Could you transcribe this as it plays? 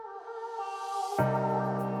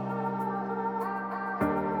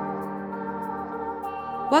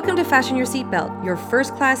Welcome to Fashion Your Seatbelt, your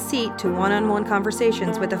first-class seat to one-on-one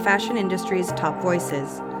conversations with the fashion industry's top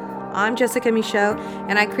voices. I'm Jessica Michaud,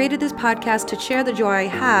 and I created this podcast to share the joy I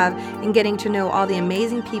have in getting to know all the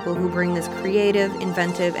amazing people who bring this creative,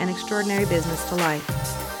 inventive, and extraordinary business to life.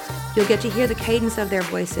 You'll get to hear the cadence of their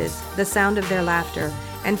voices, the sound of their laughter,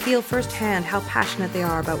 and feel firsthand how passionate they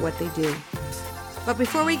are about what they do. But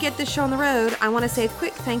before we get this show on the road, I want to say a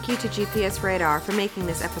quick thank you to GPS Radar for making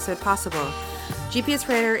this episode possible. GPS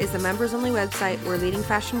Radar is the members-only website where leading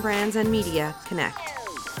fashion brands and media connect.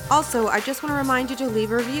 Also, I just want to remind you to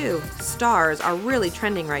leave a review. Stars are really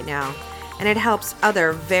trending right now, and it helps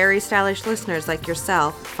other very stylish listeners like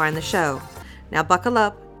yourself find the show. Now buckle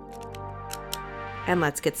up, and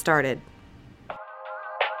let's get started.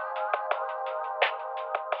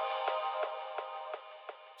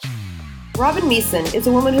 Robin Meesen is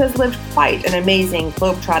a woman who has lived quite an amazing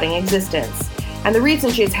globe-trotting existence. And the reason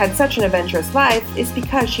she has had such an adventurous life is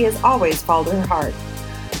because she has always followed her heart.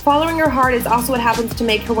 Following her heart is also what happens to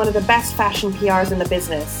make her one of the best fashion PRs in the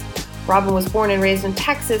business. Robin was born and raised in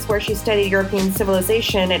Texas, where she studied European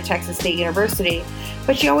civilization at Texas State University,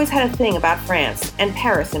 but she always had a thing about France, and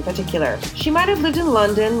Paris in particular. She might have lived in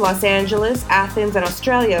London, Los Angeles, Athens, and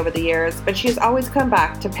Australia over the years, but she has always come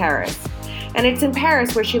back to Paris. And it's in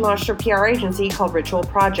Paris where she launched her PR agency called Ritual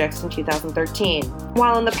Projects in 2013.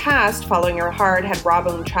 While in the past, following her heart had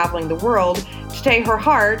Robin traveling the world, today her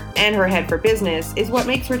heart, and her head for business, is what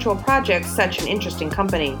makes Ritual Projects such an interesting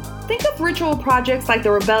company. Think of Ritual Projects like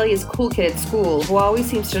the rebellious cool kid at school who always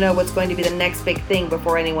seems to know what's going to be the next big thing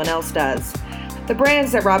before anyone else does. The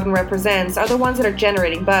brands that Robin represents are the ones that are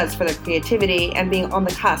generating buzz for their creativity and being on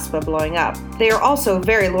the cusp of blowing up. They are also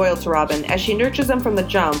very loyal to Robin as she nurtures them from the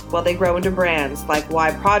jump while they grow into brands like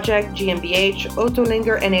Y Project, GmbH,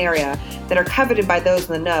 Ottolinger, and Area that are coveted by those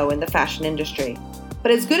in the know in the fashion industry.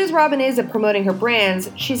 But as good as Robin is at promoting her brands,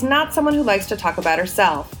 she's not someone who likes to talk about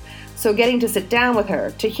herself. So getting to sit down with her,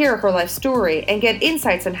 to hear her life story, and get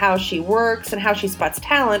insights on how she works and how she spots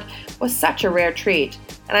talent was such a rare treat.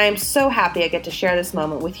 And I am so happy I get to share this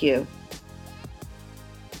moment with you.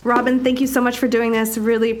 Robin, thank you so much for doing this.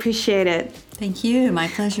 Really appreciate it. Thank you. My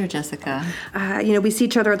pleasure, Jessica. We see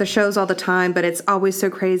each other at the shows all the time, but it's always so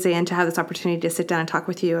crazy. And to have this opportunity to sit down and talk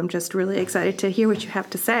with you, I'm just really excited to hear what you have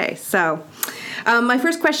to say. So my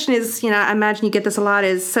first question is, I imagine you get this a lot,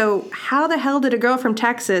 is, so how the hell did a girl from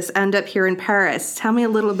Texas end up here in Paris? Tell me a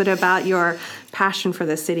little bit about your passion for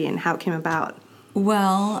this city and how it came about.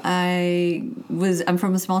 Well, I'm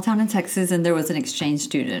from a small town in Texas, and there was an exchange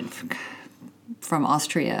student from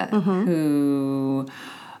Austria who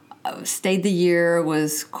stayed the year,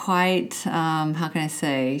 was quite, how can I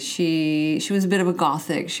say, she was a bit of a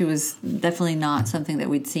gothic. She was definitely not something that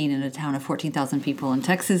we'd seen in a town of 14,000 people in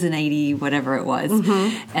Texas in 80, whatever it was.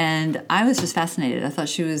 And I was just fascinated. I thought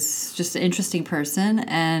she was just an interesting person.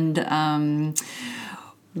 And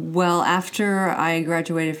well, after I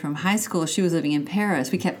graduated from high school, she was living in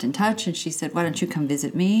Paris. We kept in touch, and she said, why don't you come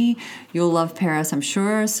visit me? You'll love Paris, I'm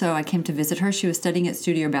sure. So I came to visit her. She was studying at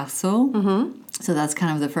Studio Berceau. So that's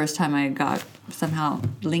kind of the first time I got somehow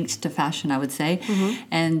linked to fashion, I would say.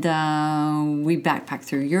 And we backpacked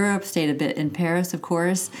through Europe, stayed a bit in Paris, of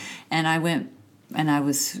course. And I went, and I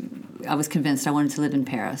was convinced I wanted to live in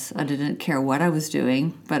Paris. I didn't care what I was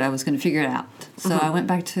doing, but I was going to figure it out. So I went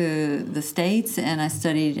back to the States, and I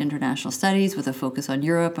studied international studies with a focus on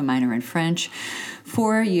Europe, a minor in French.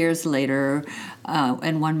 4 years later,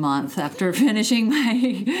 and 1 month after finishing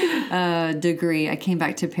my degree, I came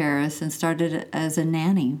back to Paris and started as a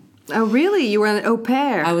nanny. Oh, really? You were an au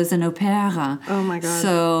pair? I was an au pair. Oh, my God.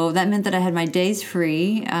 So that meant that I had my days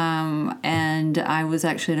free, and I was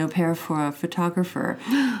actually an au pair for a photographer.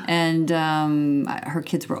 And her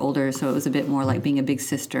kids were older, so it was a bit more like being a big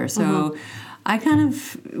sister. So I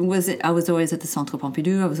was always at the Centre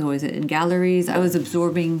Pompidou. I was always in galleries. I was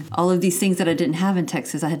absorbing all of these things that I didn't have in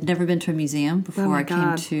Texas. I had never been to a museum before I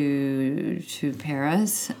came to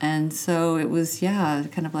Paris. And so it was,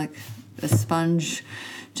 kind of like a sponge,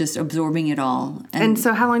 just absorbing it all. And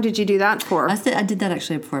so how long did you do that for? I did that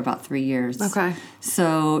actually for about 3 years. Okay.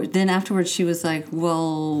 So then afterwards she was like,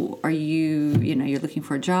 well, are you're looking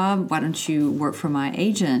for a job? Why don't you work for my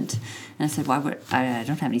agent? And I said, why would I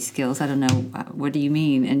don't have any skills. I don't know. What do you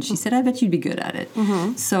mean? And she said, I bet you'd be good at it.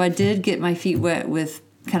 So I did get my feet wet with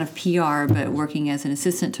kind of PR, but working as an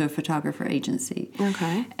assistant to a photographer agency.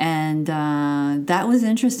 Okay. And that was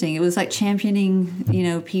interesting. It was like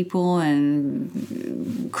championing, people and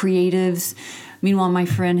creatives Meanwhile, my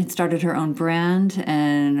friend had started her own brand,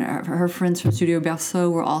 and her friends from Studio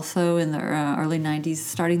Berceau were also in the early 90s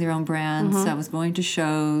starting their own brands. I was going to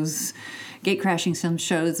shows, gate crashing some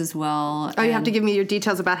shows as well. Oh, you have to give me your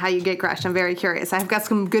details about how you gate crashed. I'm very curious. I've got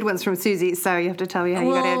some good ones from Susie, so you have to tell me how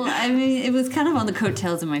you got in. Well, I mean, it was kind of on the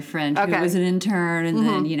coattails of my friend who was an intern, and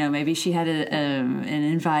then, you know, maybe she had an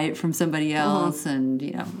invite from somebody else, and,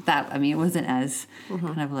 you know, that, I mean, it wasn't as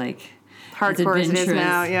kind of like... hardcore as it is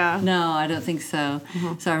now, yeah. No, I don't think so.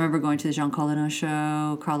 So I remember going to the Jean Colonna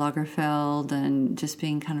show, Karl Lagerfeld, and just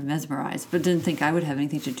being kind of mesmerized, but didn't think I would have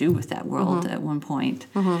anything to do with that world at one point,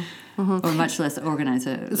 or much less organize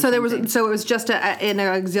it. So it was just an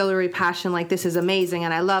auxiliary passion, like this is amazing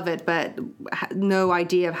and I love it, but no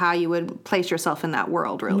idea of how you would place yourself in that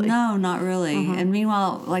world, really. No, not really. And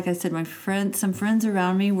meanwhile, like I said, some friends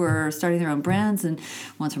around me were starting their own brands, and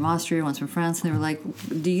one's from Austria, one's from France, and they were like,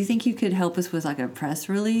 "Do you think you could help us with like a press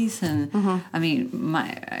release?" And I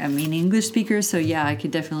mean English speakers, so yeah, I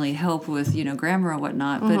could definitely help with, you know, grammar and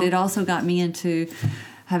whatnot. But it also got me into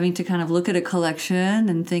having to kind of look at a collection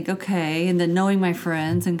and think, okay, and then knowing my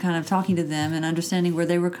friends and kind of talking to them and understanding where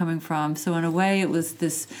they were coming from. So in a way, it was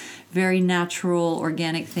this very natural,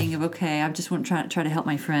 organic thing of, okay, I just want to try to help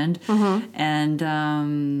my friend. And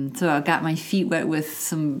so I got my feet wet with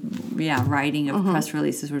some, writing of press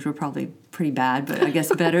releases, which were probably pretty bad, but I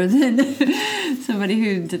guess better than somebody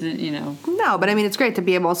who didn't, you know. No, but I mean, it's great to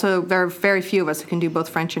be able, also, there are very few of us who can do both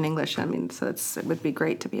French and English. I mean, so it would be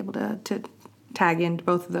great to be able to tag into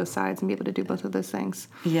both of those sides and be able to do both of those things.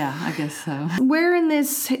 Yeah, I guess so. Where in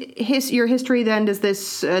this your history then does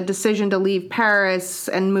this decision to leave Paris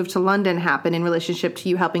and move to London happen in relationship to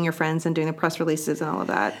you helping your friends and doing the press releases and all of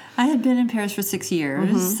that? I had been in Paris for 6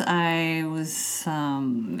 years. I was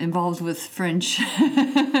involved with French.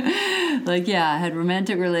 I had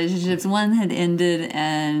romantic relationships. One had ended,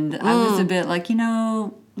 and I was a bit like, you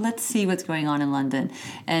know, let's see what's going on in London.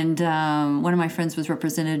 And one of my friends was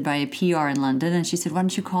represented by a PR in London, and she said, why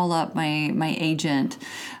don't you call up my agent?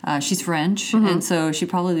 She's French, and so she'd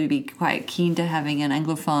probably be quite keen to having an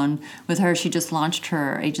Anglophone with her. She just launched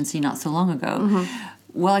her agency not so long ago.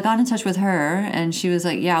 Well, I got in touch with her, and she was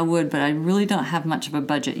like, yeah, I would, but I really don't have much of a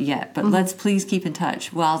budget yet. But let's please keep in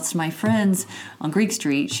touch. Whilst my friends on Greek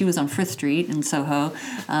Street, she was on Frith Street in Soho,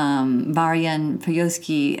 Marian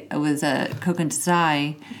Pioski was at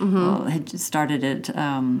Kokondzai, had started it.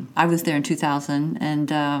 I was there in 2000,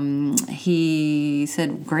 and he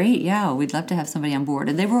said, great, yeah, we'd love to have somebody on board.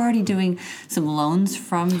 And they were already doing some loans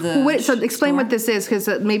from the so explain store. what this is, because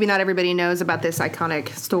maybe not everybody knows about this iconic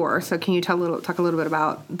store. So can you talk a little bit about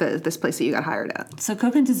this place that you got hired at? So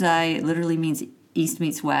Kokondzai literally means East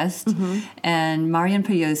meets West, and Marian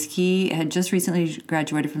Pioski had just recently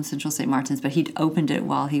graduated from Central St. Martin's, but he'd opened it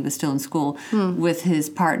while he was still in school with his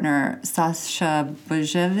partner Sasha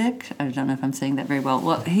Bojevic. I don't know if I'm saying that very well.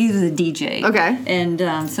 Well, he was a DJ. Okay.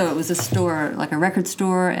 And so it was a store, like a record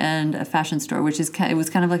store and a fashion store, which is it was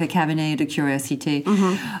kind of like a cabinet de curiosité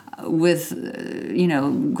with,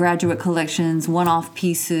 graduate collections, one-off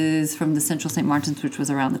pieces from the Central St. Martin's, which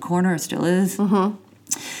was around the corner, still is.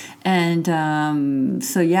 And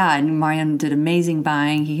and Marian did amazing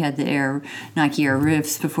buying. He had the Nike Air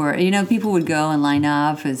Rifts before. You know, people would go and line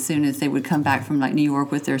up as soon as they would come back from like New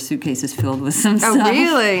York with their suitcases filled with some stuff. Oh,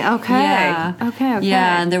 really? Okay. Yeah. Okay.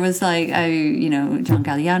 Yeah, and there was like, John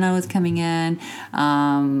Galliano was coming in.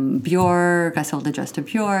 Bjork, I sold a dress to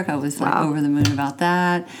Bjork. I was like over the moon about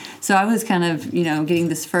that. So I was kind of, getting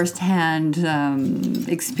this firsthand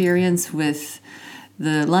experience with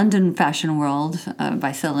the London fashion world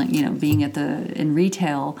by selling, being in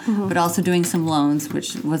retail, but also doing some loans,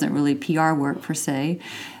 which wasn't really PR work per se.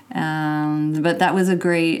 But that was a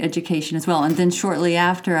great education as well. And then shortly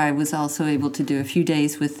after, I was also able to do a few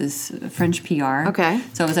days with this French PR. Okay.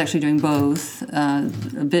 So I was actually doing both, a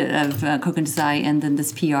bit of Kokondzai and then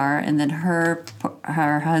this PR. And then her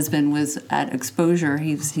husband was at Exposure.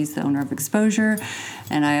 He's the owner of Exposure.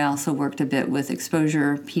 And I also worked a bit with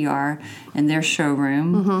Exposure PR in their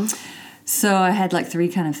showroom. So I had like three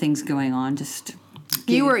kind of things going on, just...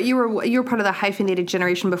 You were part of the hyphenated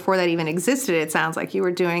generation before that even existed. It sounds like you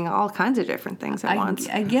were doing all kinds of different things at once.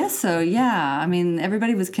 I guess so. Yeah. I mean,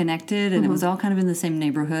 everybody was connected, and it was all kind of in the same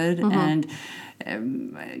neighborhood, and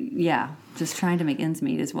just trying to make ends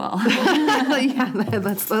meet as well.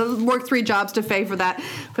 Let's work 3 jobs to pay for that,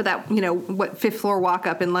 fifth floor walk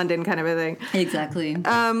up in London kind of a thing. Exactly.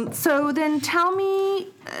 So then tell me,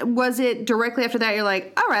 was it directly after that you're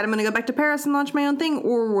like, all right, I'm going to go back to Paris and launch my own thing,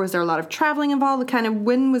 or was there a lot of traveling involved? Kind of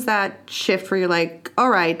when was that shift where you're like, all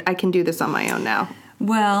right, I can do this on my own now?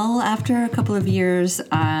 Well, after a couple of years in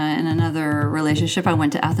another relationship, I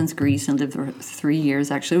went to Athens, Greece, and lived there 3 years.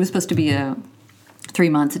 Actually, it was supposed to be 3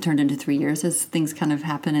 months. It turned into 3 years as things kind of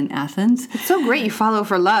happen in Athens. It's so great. You follow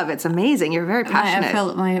for love. It's amazing. You're very passionate. I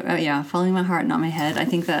felt following my heart, not my head. I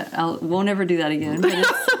think that I won't ever do that again. But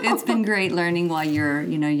it's been great learning while you're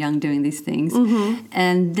young doing these things. Mm-hmm.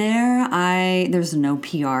 And there's no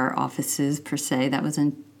PR offices per se. That was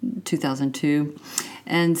in 2002.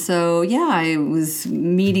 And so, I was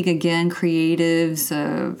meeting again creatives,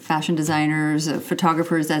 fashion designers,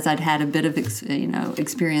 photographers, as I'd had a bit of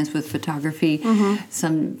experience with photography. Mm-hmm.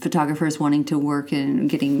 Some photographers wanting to work in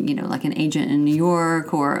getting, like an agent in New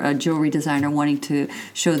York, or a jewelry designer wanting to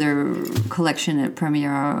show their collection at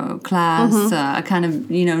premiere class. Mm-hmm. I kind of,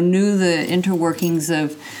 knew the interworkings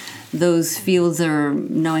of those fields, or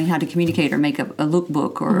knowing how to communicate or make a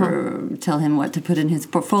lookbook, or mm-hmm. tell him what to put in his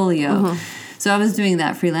portfolio. Mm-hmm. So I was doing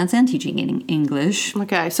that freelance and teaching in English.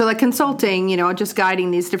 Okay, so like consulting, just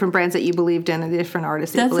guiding these different brands that you believed in and different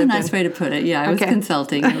artists that you believed in. That's a nice way to put it. Yeah, I was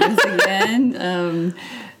consulting. It was, again,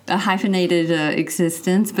 a hyphenated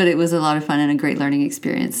existence, but it was a lot of fun and a great learning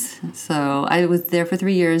experience. So I was there for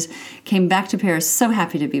 3 years, came back to Paris, so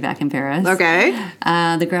happy to be back in Paris. Okay.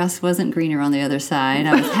 The grass wasn't greener on the other side.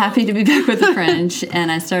 I was happy to be back with the French,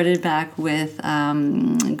 and I started back with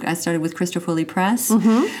Christophe Foley Press,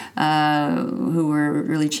 mm-hmm. Who were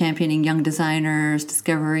really championing young designers,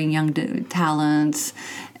 discovering young talents.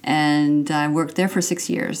 And I worked there for 6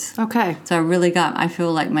 years. Okay. So I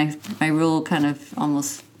feel like my real kind of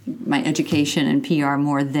almost my education and PR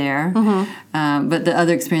more there. Mm-hmm. But the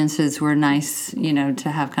other experiences were nice, to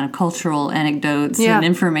have kind of cultural anecdotes and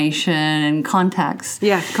information and contacts.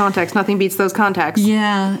 Yeah, contacts. Nothing beats those contacts.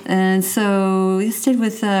 Yeah. And so I stayed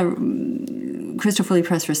with Christophe Foley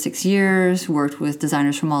Press for 6 years, worked with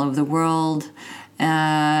designers from all over the world.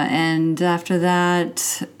 And after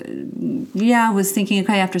that, I was thinking,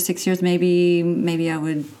 okay, after 6 years, maybe I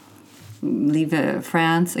would leave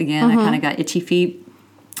France again. Mm-hmm. I kind of got itchy feet.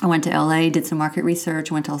 I went to LA, did some market research,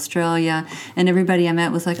 went to Australia, and everybody I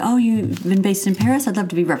met was like, "Oh, you've been based in Paris? I'd love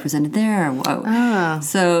to be represented there." Whoa! Oh.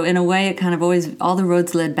 So in a way, it kind of all the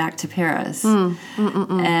roads led back to Paris, and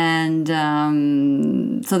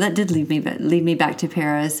so that did lead me back to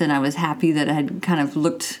Paris, and I was happy that I had kind of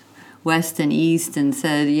looked west and east and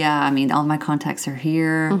said, all my contacts are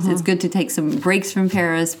here. Mm-hmm. So it's good to take some breaks from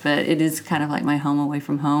Paris, but it is kind of like my home away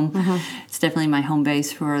from home. Mm-hmm. It's definitely my home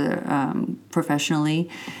base for professionally.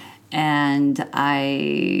 And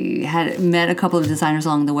I had met a couple of designers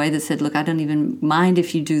along the way that said, look, I don't even mind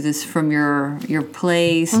if you do this from your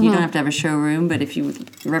place. Mm-hmm. You don't have to have a showroom, but if you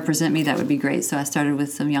would represent me, that would be great. So I started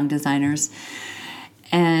with some young designers.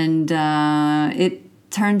 And it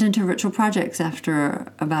turned into Ritual Projects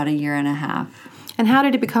after about a year and a half. And how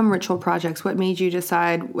did it become Ritual Projects? What made you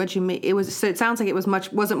decide So it sounds like it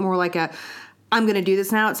wasn't more like I'm going to do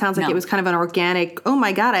this now. It sounds like it was kind of an organic, oh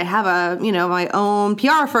my God, I have my own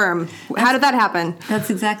PR firm. How did that happen? That's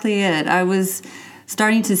exactly it. I was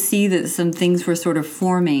starting to see that some things were sort of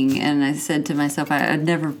forming, and I said to myself, I'd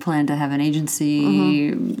never planned to have an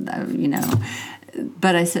agency,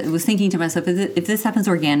 but I was thinking to myself, if this happens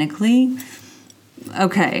organically,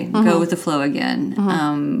 okay, go with the flow again.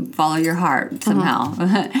 Follow your heart somehow.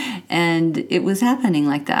 And it was happening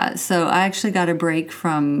like that. So I actually got a break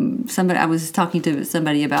from somebody. I was talking to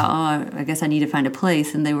somebody about, I guess I need to find a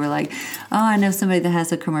place. And they were like, I know somebody that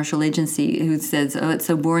has a commercial agency who says, it's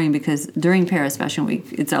so boring because during Paris Fashion Week,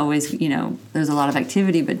 it's always, there's a lot of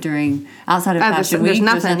activity. But outside of Fashion Week,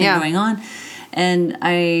 there's nothing going on. And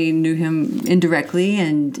I knew him indirectly,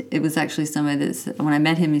 and it was actually somebody when I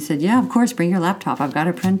met him, he said, of course, bring your laptop. I've got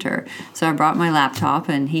a printer. So I brought my laptop,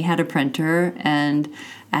 and he had a printer, and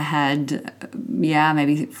I had,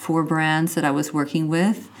 maybe 4 brands that I was working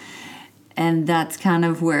with. And that's kind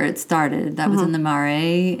of where it started. That was in the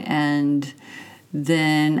Marais, and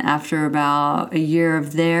then after about a year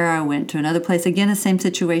of there, I went to another place. Again, the same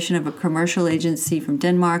situation of a commercial agency from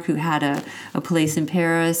Denmark who had a place in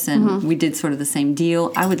Paris, and we did sort of the same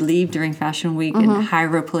deal. I would leave during Fashion Week and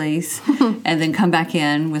hire a place and then come back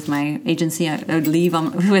in with my agency. I would leave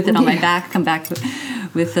with it on my back, come back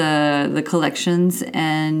with the collections,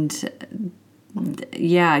 and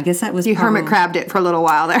I guess that was you hermit crabbed it for a little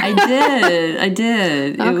while there. I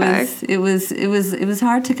did. Okay. It was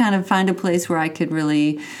hard to kind of find a place where I could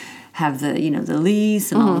really have the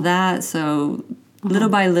lease and all of that. So little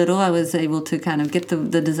by little, I was able to kind of get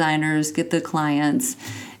the designers, get the clients,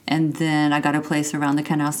 And then I got a place around the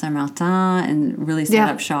Canal Saint-Martin and really set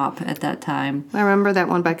up shop at that time. I remember that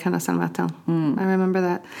one by Canal Saint-Martin. I remember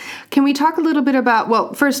that. Can we talk a little bit about,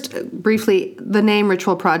 well, first, briefly, the name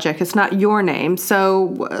Ritual Project. It's not your name. So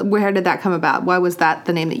where did that come about? Why was that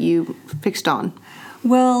the name that you fixed on?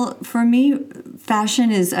 Well, for me,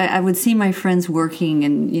 fashion is, I would see my friends working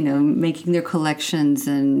and, making their collections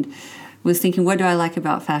and was thinking, what do I like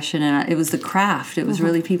about fashion? And it was the craft. It was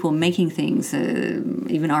really people making things,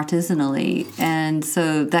 even artisanally. And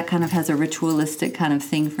so that kind of has a ritualistic kind of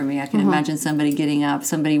thing for me. I can imagine somebody getting up,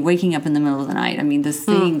 somebody waking up in the middle of the night. I mean, this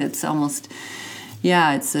thing that's almost...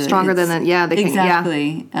 Yeah, it's stronger than that. Yeah,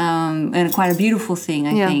 exactly, and quite a beautiful thing,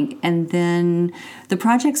 I think. And then the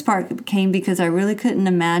project spark came because I really couldn't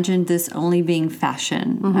imagine this only being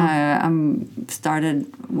fashion. I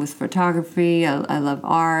started with photography. I love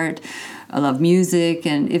art. I love music,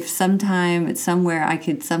 and if sometime it's somewhere I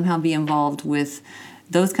could somehow be involved with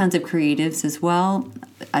those kinds of creatives as well,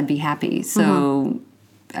 I'd be happy. So.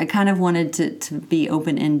 I kind of wanted to be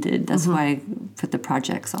open-ended. That's why I put the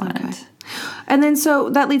projects on it. And then so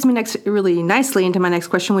that leads me really nicely into my next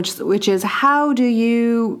question, which is how do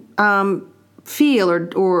you feel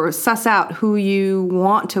or suss out who you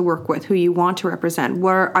want to work with, who you want to represent?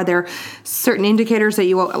 Are there certain indicators that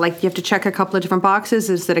you have to check a couple of different boxes?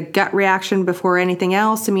 Is it a gut reaction before anything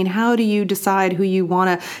else? I mean, how do you decide who you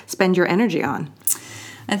want to spend your energy on?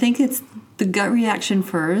 I think it's the gut reaction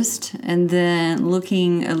first, and then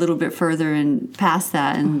looking a little bit further and past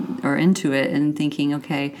that or into it and thinking,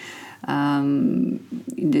 okay,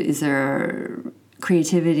 is there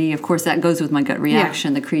creativity? Of course, that goes with my gut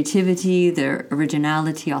reaction. The creativity, the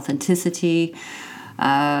originality, authenticity.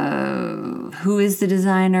 Who is the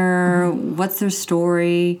designer? What's their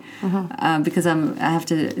story? Because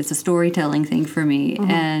it's a storytelling thing for me.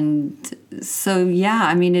 And so,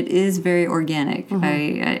 I mean, it is very organic.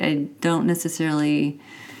 I don't necessarily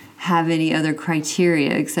have any other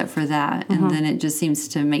criteria except for that. And then it just seems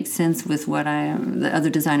to make sense with the other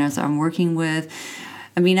designers I'm working with.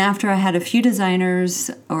 I mean, after I had a few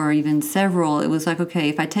designers or even several, it was like, okay,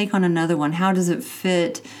 if I take on another one, how does it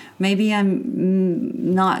fit? Maybe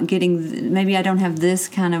I'm not getting, maybe I don't have this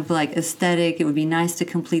kind of like aesthetic. It would be nice to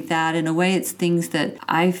complete that. In a way, it's things that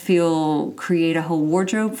I feel create a whole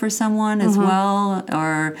wardrobe for someone as well,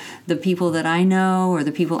 or the people that I know, or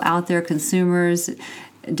the people out there, consumers.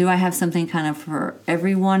 Do I have something kind of for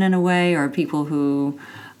everyone in a way, or people who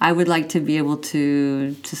I would like to be able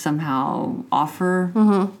to somehow offer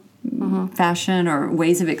fashion or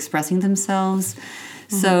ways of expressing themselves.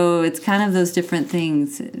 So it's kind of those different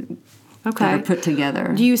things that are put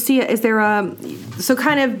together. Do you see, is there so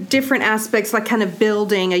kind of different aspects, like kind of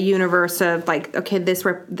building a universe of like, okay, this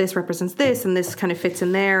represents this and this kind of fits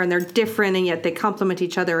in there, and they're different and yet they complement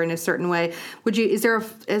each other in a certain way. Is there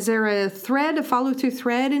a thread, a follow-through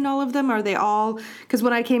thread in all of them? Are they all, because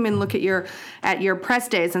when I came and looked at your press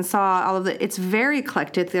days and saw all of it's very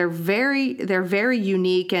eclectic. They're very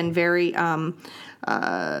unique and very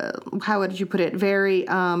how would you put it? Very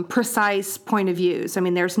precise point of views. I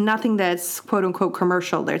mean, there's nothing that's quote unquote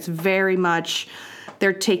commercial. There's very much,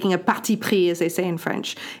 they're taking a parti pris, as they say in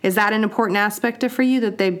French. Is that an important aspect for you,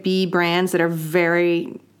 that they be brands that are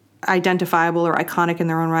very identifiable or iconic in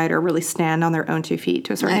their own right, or really stand on their own 2 feet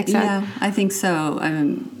to a certain extent? Yeah, I think so.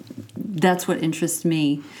 That's what interests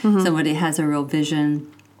me. Somebody has a real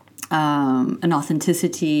vision, an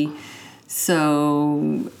authenticity.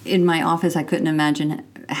 So in my office, I couldn't imagine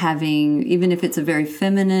having, even if it's a very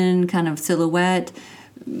feminine kind of silhouette,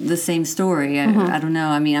 the same story. I don't know.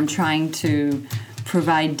 I mean, I'm trying to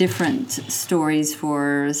provide different stories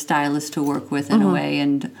for stylists to work with in a way,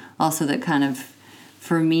 and also that kind of,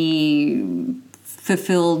 for me,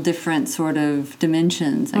 fulfill different sort of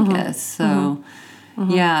dimensions, I guess. So,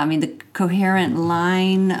 I mean, the coherent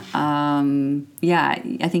line,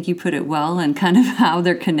 I think you put it well, and kind of how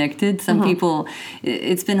they're connected. Some people,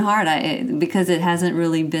 it's been hard because it hasn't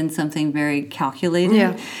really been something very calculated.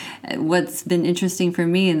 Yeah. What's been interesting for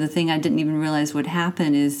me, and the thing I didn't even realize would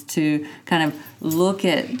happen, is to kind of look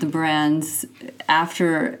at the brands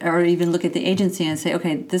after, or even look at the agency and say,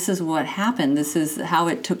 okay, this is what happened. This is how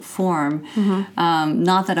it took form.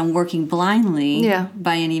 Not that I'm working blindly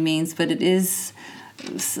by any means, but it is...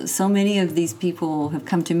 So many of these people have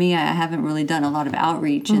come to me. I haven't really done a lot of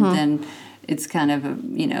outreach, and then it's kind of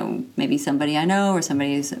maybe somebody I know, or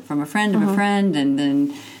somebody is from a friend of a friend, and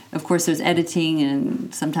then of course there's editing,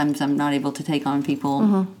 and sometimes I'm not able to take on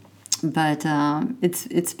people. But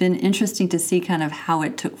it's been interesting to see kind of how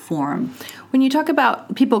it took form. When you talk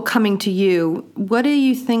about people coming to you, what do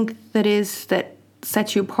you think that is that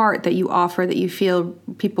sets you apart that you offer that you feel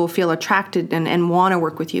people feel attracted and want to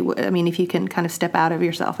work with you? I mean, if you can kind of step out of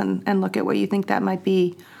yourself and look at what you think that might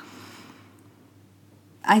be.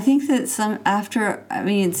 I think that after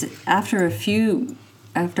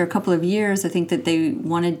a couple of years, I think that they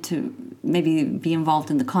wanted to maybe be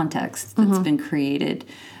involved in the context that's been created.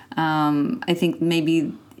 I think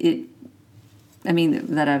maybe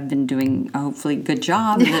that I've been doing a hopefully good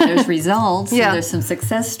job, and that there's results, and there's some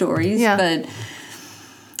success stories, but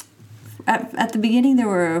at the beginning there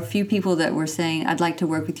were a few people that were saying, I'd like to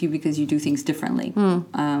work with you because you do things differently.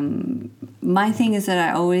 My thing is that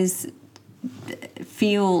I always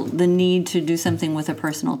feel the need to do something with a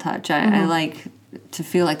personal touch. I like to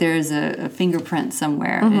feel like there is a fingerprint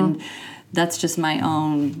somewhere, and that's just my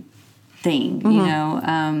own thing, you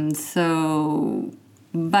know. So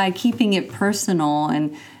by keeping it personal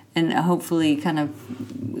and hopefully kind of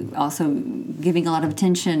also giving a lot of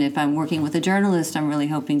attention, if I'm working with a journalist, I'm really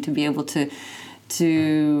hoping to be able to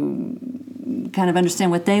kind of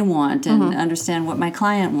understand what they want and understand what my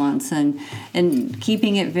client wants, and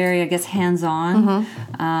keeping it very, I guess, hands-on.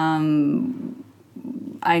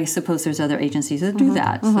 I suppose there's other agencies that do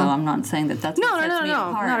that, so I'm not saying that that's what sets me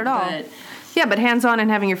apart, not at all. But hands-on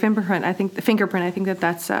and having your fingerprint, I think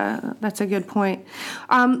that's a good point.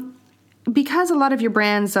 Because a lot of your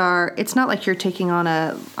brands it's not like you're taking on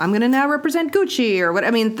I'm going to now represent Gucci or what.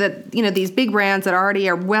 I mean, these big brands that already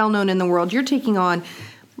are well known in the world, you're taking on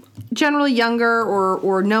generally younger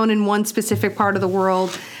or known in one specific part of the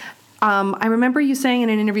world. I remember you saying in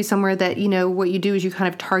an interview somewhere that, what you do is you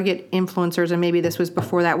kind of target influencers, and maybe this was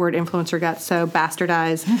before that word influencer got so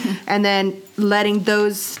bastardized, and then letting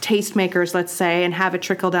those tastemakers, let's say, and have it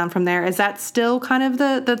trickle down from there. Is that still kind of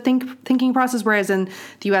the thinking process? Whereas in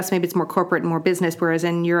the U.S., maybe it's more corporate and more business, whereas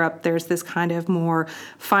in Europe, there's this kind of more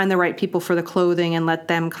find the right people for the clothing and let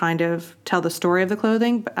them kind of tell the story of the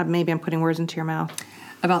clothing. Maybe I'm putting words into your mouth.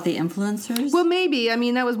 About the influencers? Well, maybe. I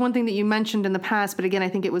mean, that was one thing that you mentioned in the past, but again, I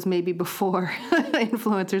think it was maybe before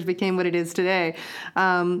influencers became what it is today.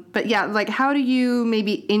 But yeah, like how do you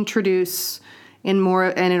maybe introduce in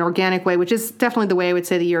an organic way, which is definitely the way I would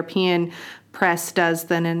say the European press does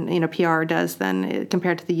than, and PR does than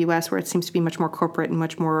compared to the U.S., where it seems to be much more corporate and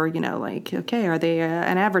much more, like, okay, are they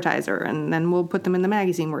an advertiser? And then we'll put them in the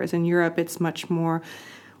magazine. Whereas in Europe, it's much more,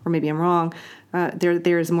 or maybe I'm wrong,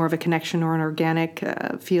 there's more of a connection or an organic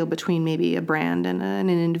feel between maybe a brand and an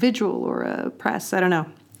individual or a press. I don't know.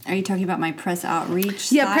 Are you talking about my press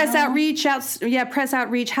outreach Yeah, style? Press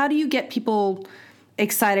outreach. How do you get people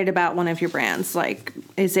excited about one of your brands? Like,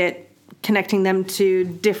 is it connecting them to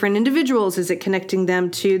different individuals? Is it connecting them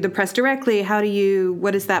to the press directly?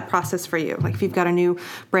 What is that process for you? Like if you've got a new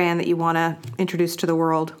brand that you want to introduce to the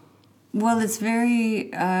world? Well, it's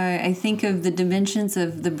very, I think of the dimensions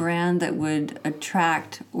of the brand that would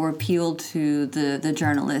attract or appeal to the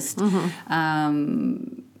journalist.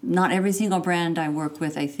 Not every single brand I work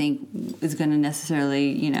with, I think, is going to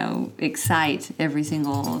necessarily, excite every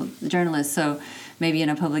single journalist. So maybe in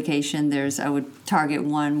a publication, I would target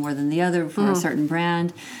one more than the other for a certain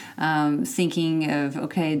brand. Thinking of,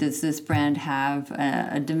 okay, does this brand have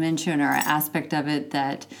a dimension or an aspect of it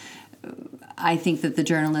that I think that the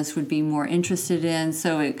journalist would be more interested in?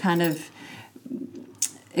 So it kind of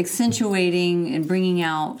accentuating and bringing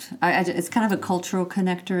out, it's kind of a cultural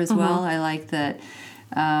connector as well. I like that.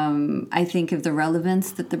 I think of the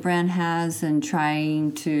relevance that the brand has and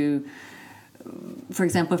trying to, for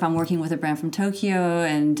example, if I'm working with a brand from Tokyo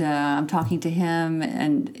and I'm talking to him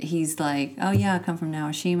and he's like, oh yeah, I come from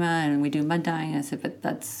Naoshima and we do mud dyeing. I said, but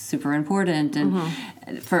that's super important.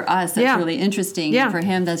 And for us, that's really interesting. Yeah. For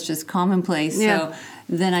him, that's just commonplace. Yeah. So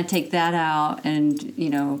then I take that out and,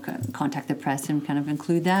 contact the press and kind of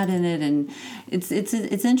include that in it. And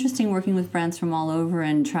it's interesting working with brands from all over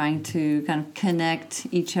and trying to kind of connect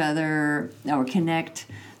each other or connect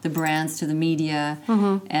the brands to the media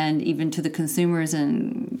and even to the consumers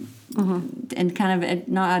and kind of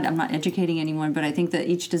I'm not educating anyone, but I think that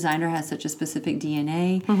each designer has such a specific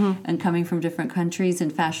DNA and coming from different countries,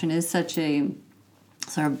 and fashion is such a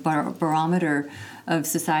sort of barometer of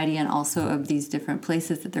society and also of these different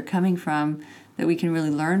places that they're coming from, that we can really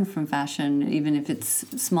learn from fashion, even if it's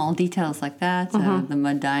small details like that, the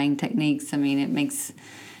mud dyeing techniques. I mean, it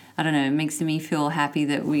makes me feel happy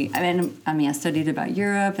that I studied about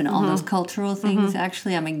Europe and all those cultural things.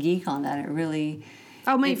 Actually, I'm a geek on that. It really...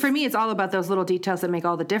 for me, it's all about those little details that make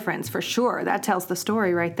all the difference, for sure. That tells the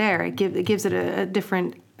story right there. It gives it a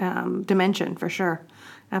different dimension, for sure.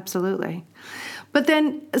 Absolutely. But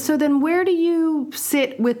then where do you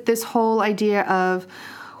sit with this whole idea of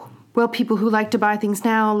Well, people who like to buy things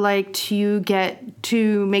now like to get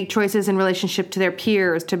to make choices in relationship to their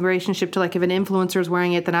peers, to relationship to like if an influencer is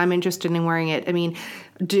wearing it, then I'm interested in wearing it. I mean,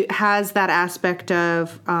 has that aspect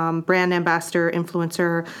of brand ambassador,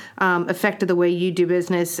 influencer affected the way you do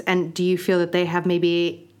business? And do you feel that they have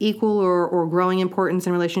maybe equal or growing importance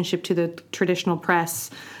in relationship to the traditional press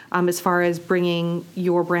as far as bringing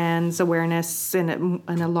your brand's awareness in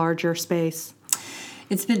a larger space?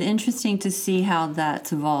 It's been interesting to see how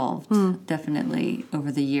that's evolved, definitely,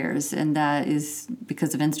 over the years. And that is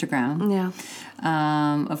because of Instagram. Yeah.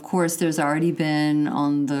 Of course, there's already been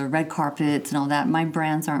on the red carpets and all that. My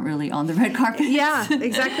brands aren't really on the red carpet. Yeah,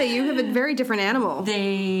 exactly. You have a very different animal.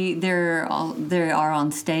 They are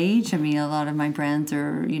on stage. I mean, a lot of my brands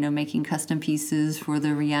are, making custom pieces for the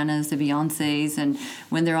Rihannas, the Beyoncés. And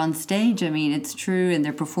when they're on stage, I mean, it's true, and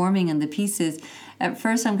they're performing in the pieces. At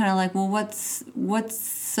first, I'm kind of like, well, what's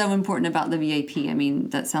so important about the VIP? I mean,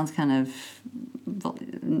 that sounds kind of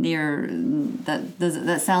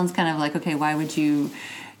that sounds kind of like, okay, why would you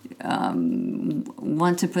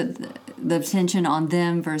want to put the attention on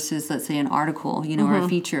them versus, let's say, an article, or a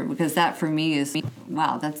feature? Because that for me is,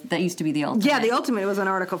 wow, that used to be the ultimate. Yeah, the ultimate was an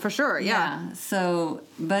article for sure. Yeah. So,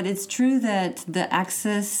 but it's true that the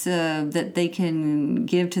access that they can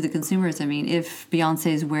give to the consumers. I mean, if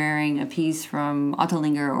Beyonce is wearing a piece from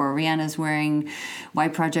Ottolinger or Rihanna's wearing Y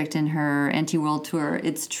Project in her Anti-World Tour,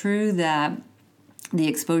 it's true that the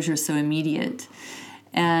exposure is so immediate.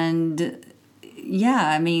 And yeah,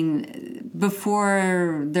 I mean,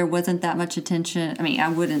 before there wasn't that much attention. I mean, I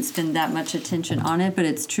wouldn't spend that much attention on it, but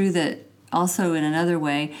it's true that also in another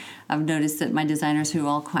way, I've noticed that my designers who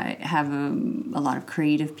all quite have a lot of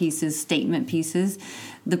creative pieces, statement pieces,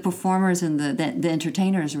 the performers and the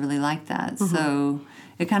entertainers really like that. Mm-hmm. So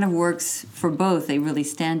it kind of works for both. They really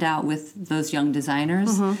stand out with those young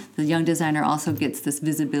designers. Mm-hmm. The young designer also gets this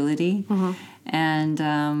visibility. Mm-hmm. And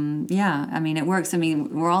I mean, it works. I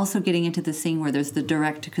mean, we're also getting into the scene where there's the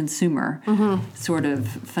direct-to-consumer sort of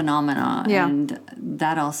phenomena. Yeah. And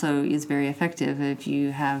that also is very effective if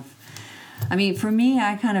you have... I mean, for me,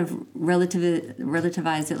 I kind of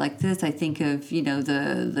relativize it like this. I think of,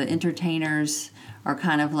 the entertainers are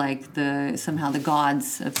kind of like somehow the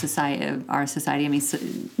gods of society, of our society. I mean,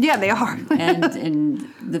 yeah, they are. and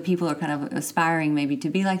the people are kind of aspiring maybe to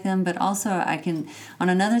be like them. But also, on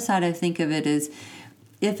another side, I think of it as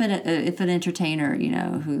if an entertainer,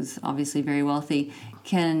 who's obviously very wealthy,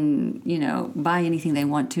 can, buy anything they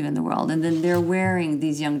want to in the world, and then they're wearing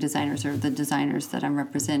these young designers or the designers that I'm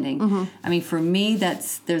representing. Mm-hmm. I mean, for me,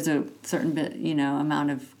 there's a certain bit,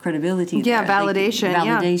 amount of credibility. Yeah, there. Validation.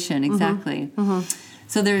 Validation, yeah. Exactly. Mm-hmm.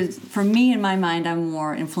 So for me, in my mind, I'm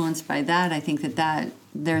more influenced by that. I think that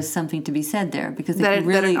there's something to be said there, because that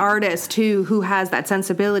an artist who has that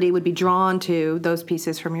sensibility would be drawn to those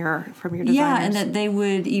pieces from your designers. Yeah, and that they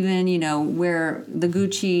would even wear the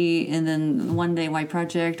Gucci and then one day Y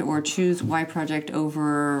Project, or choose Y Project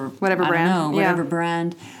over whatever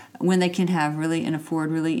brand, when they can have really and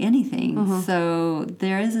afford really anything. Mm-hmm. So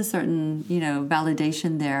there is a certain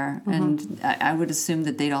validation there, mm-hmm. and I would assume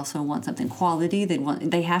that they'd also want something quality.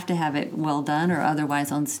 They have to have it well done, or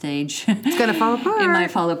otherwise on stage it's gonna fall apart. It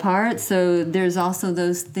might fall apart. So there's also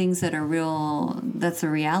those things that are real. That's a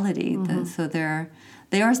reality. Mm-hmm. So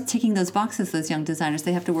they are ticking those boxes. Those young designers,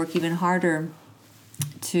 they have to work even harder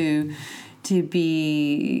to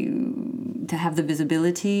have the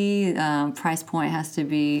visibility. Price point has to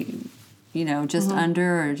be, just mm-hmm.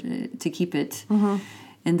 under, or to keep it mm-hmm.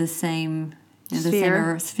 in the same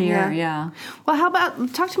sphere. Yeah. Well, how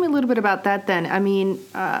about talk to me a little bit about that then? I mean,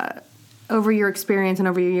 over your experience and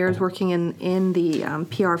over your years working in the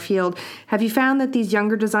PR field, have you found that these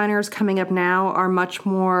younger designers coming up now are much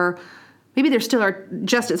more? Maybe they're still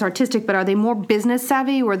just as artistic, but are they more business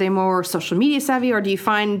savvy, or are they more social media savvy, or do you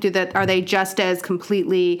find are they just as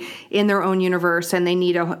completely in their own universe and they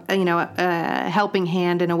need a helping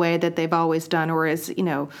hand in a way that they've always done, or has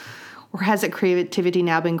it creativity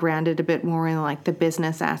now been grounded a bit more in like the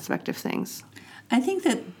business aspect of things? I think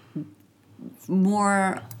that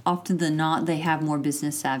more often than not, they have more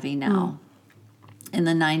business savvy now. In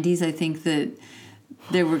the 90s, I think that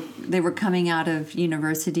they were coming out of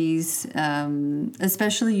universities,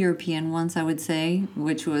 especially European ones, I would say,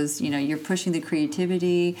 which was, you're pushing the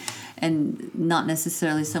creativity and not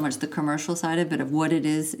necessarily so much the commercial side of it, but of what it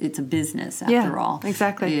is. It's a business after all.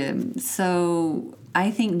 Exactly. So I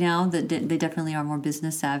think now that they definitely are more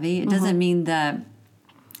business savvy. It doesn't mean that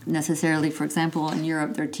necessarily, for example, in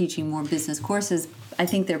Europe, they're teaching more business courses. I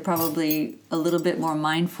think they're probably a little bit more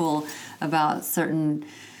mindful about certain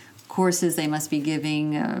courses they must be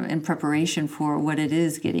giving in preparation for what it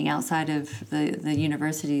is getting outside of the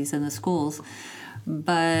universities and the schools.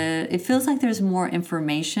 But it feels like there's more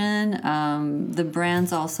information. The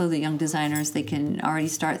brands also, the young designers, they can already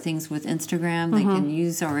start things with Instagram. They can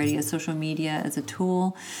use already a social media as a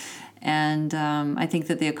tool. And I think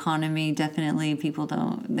that the economy, definitely, people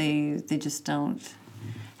they just don't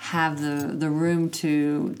have the room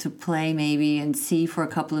to play maybe and see for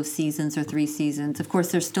a couple of seasons or 3 seasons. Of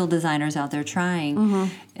course, there's still designers out there trying,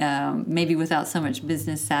 maybe without so much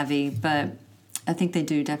business savvy, but I think they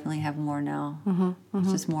do definitely have more now.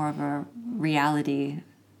 It's just more of a reality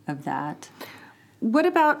of that. What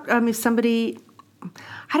about if somebody,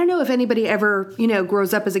 I don't know if anybody ever,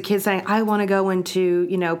 grows up as a kid saying, I want to go into,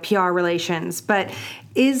 PR relations, but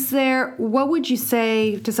what would you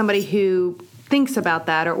say to somebody who thinks about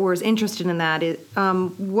that or is interested in that?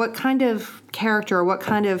 What kind of character or what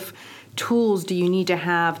kind of tools do you need to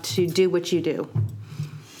have to do what you do?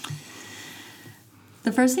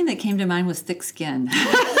 The first thing that came to mind was thick skin.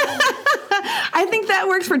 I think that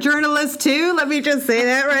works for journalists too. Let me just say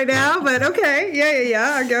that right now. But okay,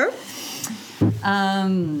 yeah, I'll go.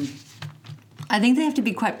 I think they have to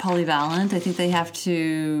be quite polyvalent. I think they have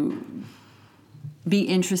to be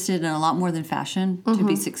interested in a lot more than fashion to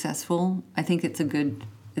be successful. I think it's a good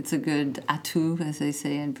atout, as they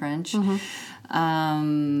say in French.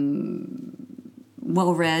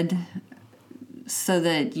 Well read, so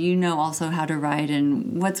that you know also how to write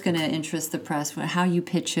and what's going to interest the press, how you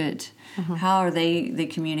pitch it, how are they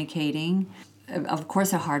communicating. Of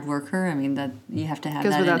course, a hard worker. I mean, that you have to have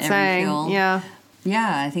that in every field.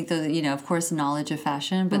 Yeah, I think that, of course, knowledge of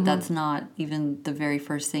fashion, but that's not even the very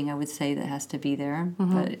first thing I would say that has to be there.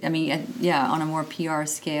 But I mean, on a more PR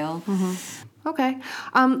scale. Okay.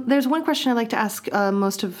 There's one question I like to ask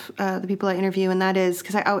most of the people I interview, and that is,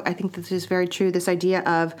 because I think this is very true, this idea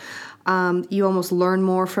of you almost learn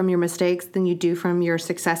more from your mistakes than you do from your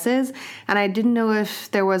successes. And I didn't know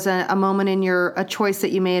if there was a moment in a choice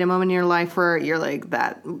that you made, a moment in your life where you're like,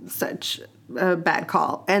 that such a bad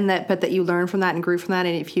call, but that you learned from that and grew from that.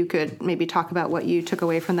 And if you could maybe talk about what you took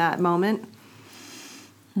away from that moment.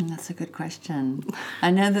 That's a good question.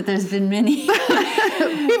 I know that there's been many.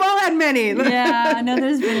 We've all had many. Yeah, I know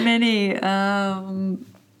there's been many. I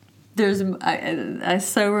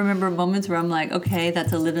so remember moments where I'm like, okay,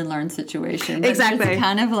 that's a live and learn situation. But exactly. It's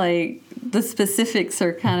kind of like the specifics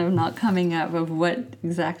are kind of not coming up of what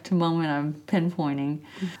exact moment I'm pinpointing.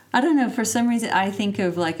 I don't know. For some reason, I think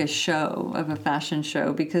of like a fashion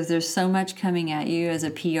show, because there's so much coming at you as a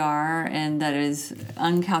PR, and that is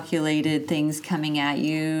uncalculated things coming at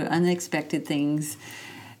you, unexpected things,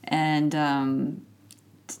 and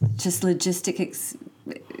just logistic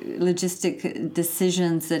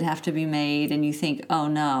decisions that have to be made, and you think, oh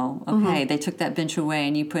no, okay, they took that bench away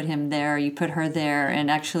and you put him there, you put her there, and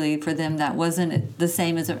actually for them that wasn't the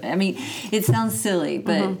same as I mean, it sounds silly,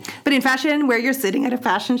 but but in fashion, where you're sitting at a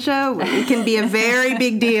fashion show, it can be a very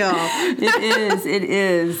big deal. It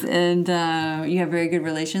is, and you have very good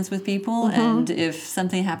relations with people, and if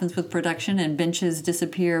something happens with production and benches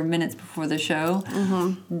disappear minutes before the show,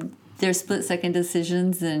 they're split-second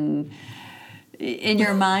decisions, and in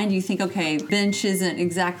your mind, you think, okay, bench isn't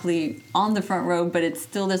exactly on the front row, but it's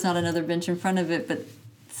still, there's not another bench in front of it. But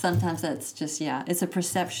sometimes that's just, it's a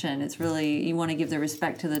perception. It's really, you want to give the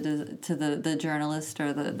respect to the journalist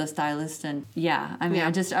or the stylist. And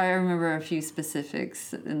I remember a few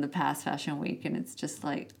specifics in the past Fashion Week, and it's just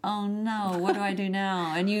like, oh no, what do I do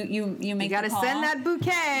now? And you make, you got to send that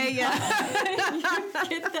bouquet. You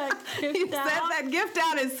get that gift send that gift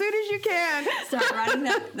out as soon as you can. Start writing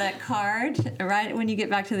that card right when you get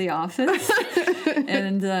back to the office.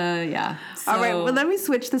 And All right, well, let me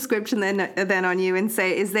switch the script and then on you and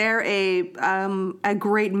say, is there a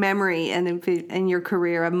great memory in your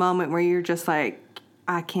career, a moment where you're just like,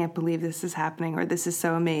 I can't believe this is happening, or this is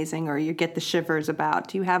so amazing, or you get the shivers about?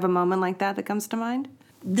 Do you have a moment like that comes to mind?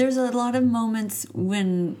 There's a lot of moments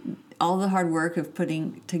when all the hard work of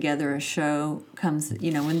putting together a show comes,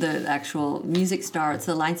 when the actual music starts,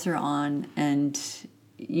 the lights are on, and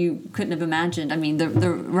you couldn't have imagined. I mean, the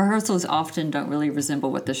rehearsals often don't really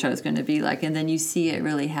resemble what the show is going to be like, and then you see it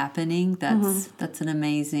really happening. That's an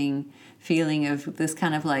amazing feeling of this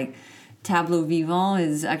kind of like tableau vivant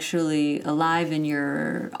is actually alive in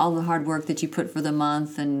all the hard work that you put for the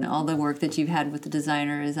month, and all the work that you've had with the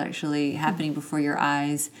designer is actually happening before your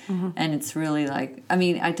eyes. And it's really like, I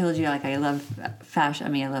mean, I told you, like, I love fashion.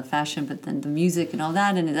 I mean, I love fashion, but then the music and all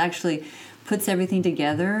that, and it actually puts everything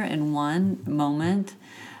together in one moment.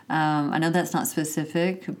 I know that's not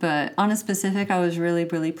specific, but on a specific, I was really,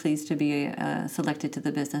 really pleased to be selected to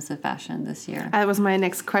the Business of Fashion this year. That was my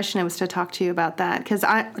next question. I was to talk to you about that because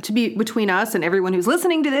to be between us and everyone who's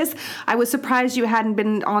listening to this, I was surprised you hadn't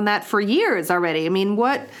been on that for years already. I mean,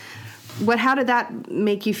 how did that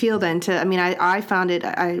make you feel then? I found it.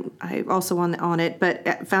 I also on it, but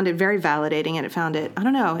I found it very validating, and I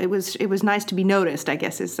don't know. It was nice to be noticed, I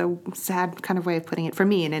guess, is a sad kind of way of putting it for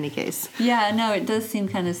me in any case. Yeah, no, it does seem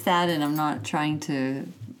kind of sad, and I'm not trying to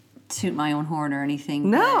toot my own horn or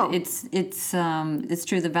anything. No, but it's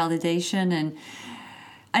true, the validation. And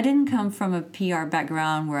I didn't come from a PR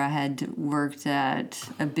background where I had worked at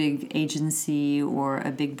a big agency or a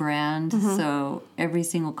big brand. Mm-hmm. So every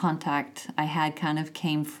single contact I had kind of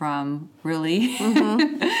came from really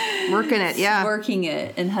working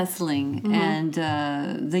it and hustling. Mm-hmm. And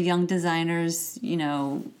the young designers,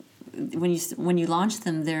 when you launch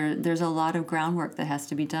them, there's a lot of groundwork that has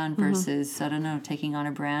to be done versus, I don't know, taking on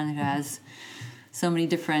a brand who has so many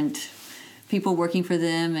different people working for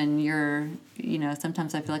them, and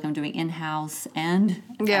sometimes I feel like I'm doing in-house and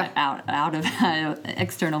out of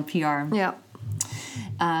external PR. Yeah.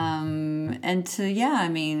 One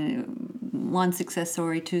success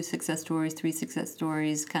story, 2 success stories, 3 success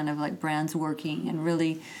stories, kind of like brands working and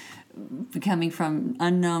really becoming from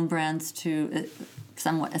unknown brands to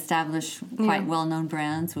somewhat established, quite well-known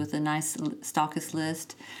brands with a nice stockist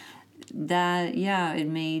list. That,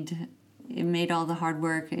 it made all the hard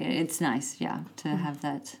work. It's nice, to have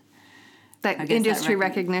that industry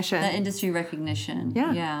recognition. That industry recognition.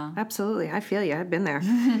 Yeah, absolutely. I feel you. I've been there.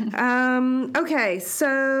 Okay,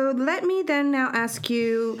 so let me then now ask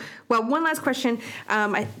you. Well, one last question.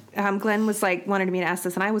 Glenn was wanted me to ask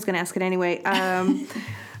this, and I was going to ask it anyway.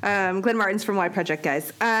 Glenn Martin's from Y Project,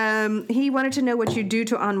 guys. He wanted to know what you do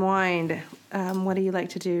to unwind. What do you like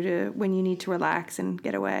to do when you need to relax and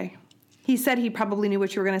get away? He said he probably knew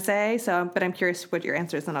what you were going to say, but I'm curious what your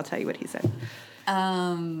answer is, and I'll tell you what he said.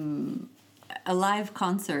 A live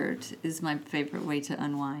concert is my favorite way to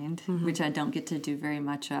unwind, which I don't get to do very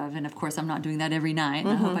much of. And, of course, I'm not doing that every night.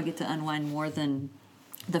 I hope I get to unwind more than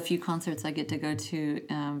the few concerts I get to go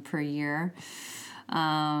to per year.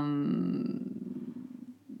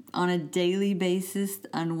 On a daily basis,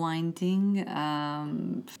 unwinding, I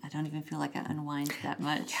don't even feel like I unwind that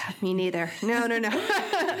much. Yeah, me neither. No. No,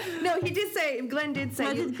 he did say, Glenn did say,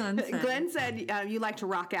 what did Glenn say? Glenn said you like to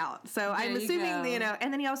rock out. So I'm assuming,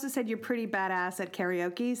 and then he also said you're pretty badass at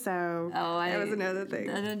karaoke, so that was another thing.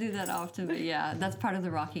 I don't do that often, but that's part of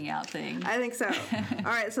the rocking out thing. I think so. All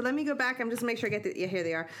right, so let me go back. I'm just make sure I get here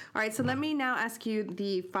they are. All right, so let me now ask you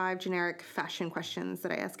the 5 generic fashion questions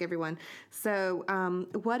that I ask everyone. So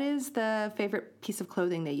what is the favorite piece of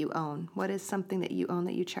clothing that you own? What is something that you own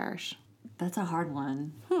that you cherish? That's a hard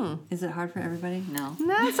one. Is it hard for everybody? No.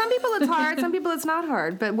 No, some people it's hard, some people it's not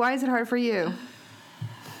hard. But why is it hard for you?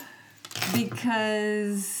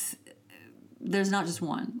 Because there's not just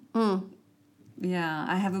one. Yeah,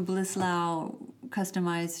 I have a Blislau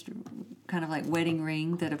customized kind of like wedding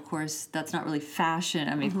ring that, of course, that's not really fashion.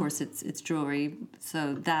 I mean, of course, it's jewelry.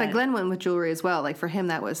 So that. But Glenn went with jewelry as well. Like for him,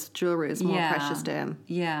 that was jewelry is more precious to him.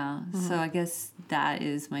 Yeah. So I guess that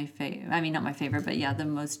is my favorite. I mean, not my favorite, but the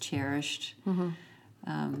most cherished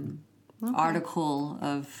article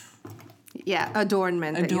of. Yeah,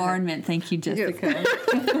 adornment. Thank you, Jessica.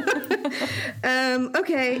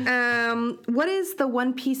 Okay. What is the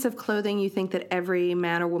one piece of clothing you think that every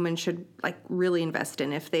man or woman should really invest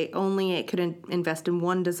in? If they only could invest in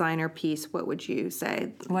one designer piece, what would you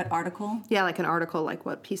say? What article? Yeah, like an article. Like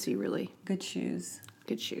what piece are you really? Good shoes.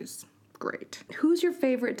 Good shoes. Great. Who's your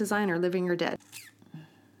favorite designer, living or dead?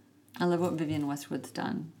 I love what Vivienne Westwood's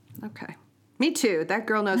done. Okay. Me too. That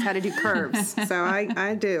girl knows how to do curves. So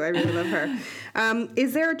I do. I really love her.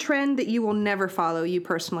 Is there a trend that you will never follow, you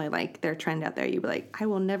personally? Like their trend out there, you'd be like, I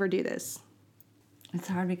will never do this. It's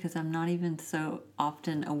hard because I'm not even so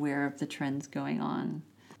often aware of the trends going on.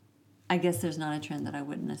 I guess there's not a trend that I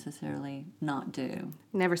wouldn't necessarily not do.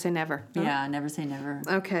 Never say never. Yeah, never say never.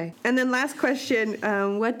 Okay. And then last question,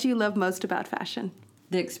 what do you love most about fashion?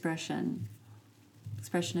 The expression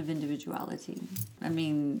of individuality. I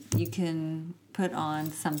mean, you can put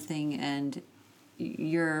on something and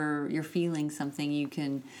you're feeling something. You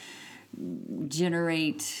can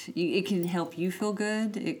generate, it can help you feel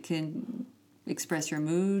good. It can express your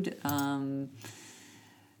mood. I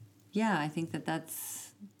think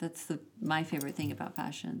that's my favorite thing about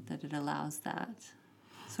fashion, that it allows that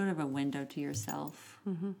sort of a window to yourself.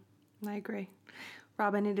 I agree.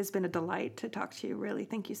 Robin, it has been a delight to talk to you, really.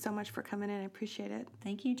 Thank you so much for coming in. I appreciate it.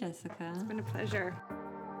 Thank you, Jessica. It's been a pleasure.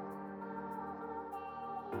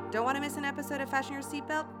 Don't want to miss an episode of Fashion Your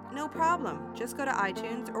Seatbelt? No problem. Just go to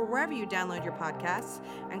iTunes or wherever you download your podcasts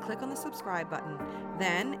and click on the subscribe button.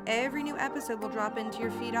 Then every new episode will drop into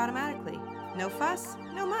your feed automatically. No fuss,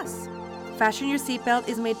 no muss. Fashion Your Seatbelt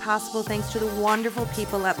is made possible thanks to the wonderful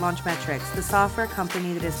people at Launchmetrics, the software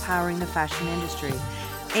company that is powering the fashion industry,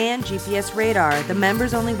 and GPS Radar, the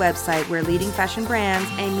members-only website where leading fashion brands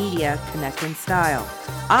and media connect in style.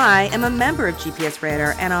 I am a member of GPS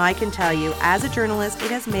Radar, and I can tell you, as a journalist,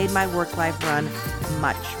 it has made my work-life run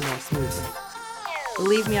much more smoothly.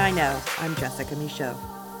 Believe me, I know. I'm Jessica Michaud.